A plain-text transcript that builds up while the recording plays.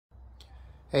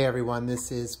Hey everyone,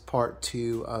 this is part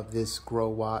 2 of this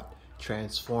Growatt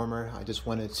transformer. I just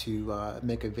wanted to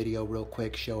make a video real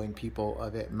quick showing people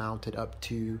of it mounted up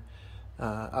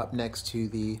next to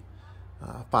the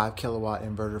 5 kilowatt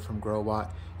inverter from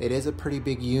Growatt. It is a pretty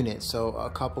big unit, so a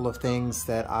couple of things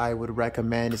that I would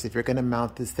recommend is if you're going to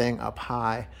mount this thing up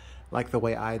high like the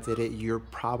way I did it, you're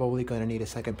probably going to need a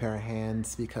second pair of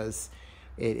hands because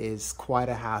it is quite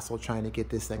a hassle trying to get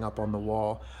this thing up on the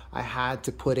wall. I had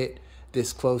to put it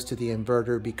this close to the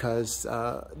inverter because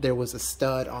there was a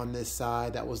stud on this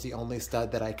side that was the only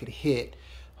stud that I could hit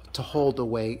to hold the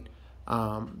weight.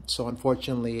 So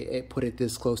unfortunately it put it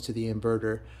this close to the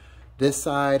inverter. This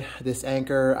side, this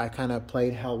anchor, I kind of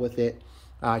played hell with it.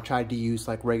 I tried to use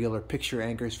like regular picture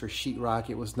anchors for sheetrock.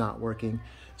 It was not working.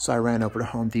 So I ran over to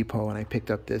Home Depot and I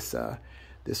picked up this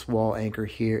this wall anchor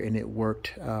here, and it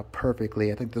worked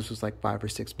perfectly. I think this was like $5 or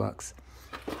 $6.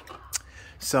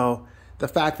 So the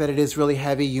fact that it is really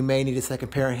heavy, you may need a second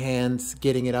pair of hands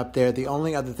getting it up there. The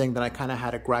only other thing that I kind of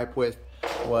had a gripe with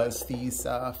was these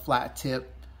flat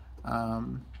tip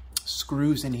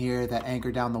screws in here that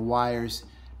anchor down the wires.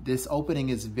 This opening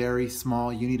is very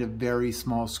small. You need a very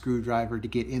small screwdriver to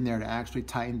get in there to actually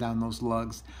tighten down those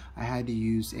lugs. I had to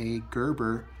use a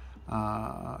Gerber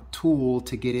tool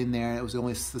to get in there. It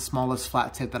was the smallest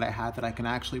flat tip that I had that I can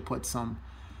actually put some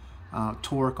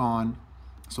torque on.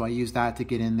 So I used that to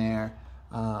get in there.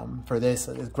 For this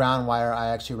ground wire, I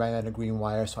actually ran out of green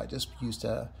wire, so I just used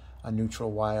a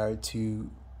neutral wire to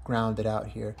ground it out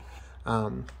here.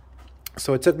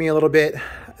 So it took me a little bit.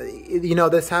 You know,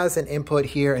 this has an input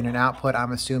here and an output.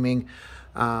 I'm assuming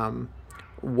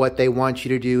what they want you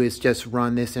to do is just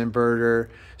run this inverter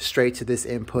straight to this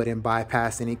input and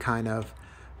bypass any kind of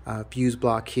fuse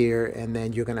block here, and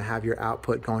then you're going to have your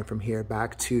output going from here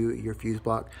back to your fuse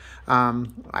block.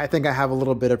 I think I have a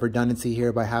little bit of redundancy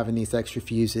here by having these extra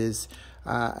fuses.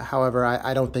 However,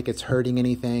 I don't think it's hurting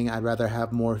anything. I'd rather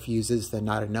have more fuses than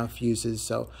not enough fuses.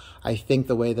 So I think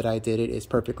the way that I did it is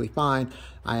perfectly fine.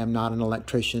 I am not an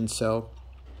electrician, so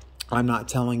I'm not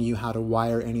telling you how to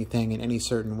wire anything in any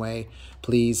certain way.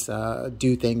 Please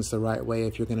do things the right way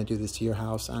if you're going to do this to your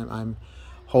house. I'm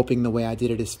hoping the way I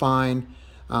did it is fine.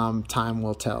 Time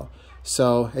will tell.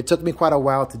 So it took me quite a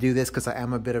while to do this because I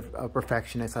am a bit of a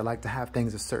perfectionist. I like to have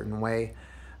things a certain way.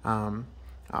 I'm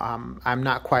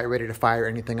not quite ready to fire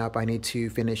anything up. I need to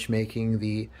finish making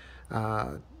the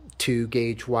 2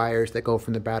 gauge wires that go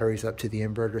from the batteries up to the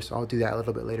inverter. So I'll do that a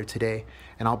little bit later today,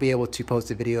 and I'll be able to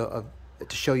post a video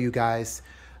to show you guys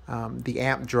the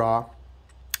amp draw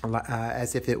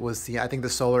as if it was I think the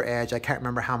Solar Edge. I can't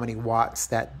remember how many watts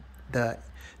that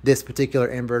this particular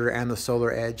inverter and the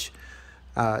Solar Edge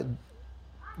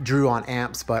drew on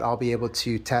amps, but I'll be able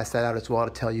to test that out as well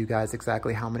to tell you guys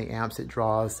exactly how many amps it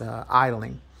draws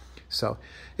idling. So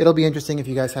it'll be interesting. If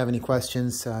you guys have any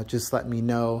questions, just let me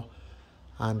know.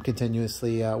 I'm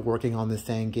continuously working on this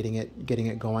thing, getting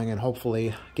it going, and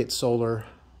hopefully get solar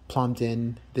plumbed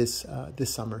in this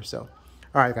summer. So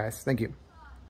all right guys, thank you.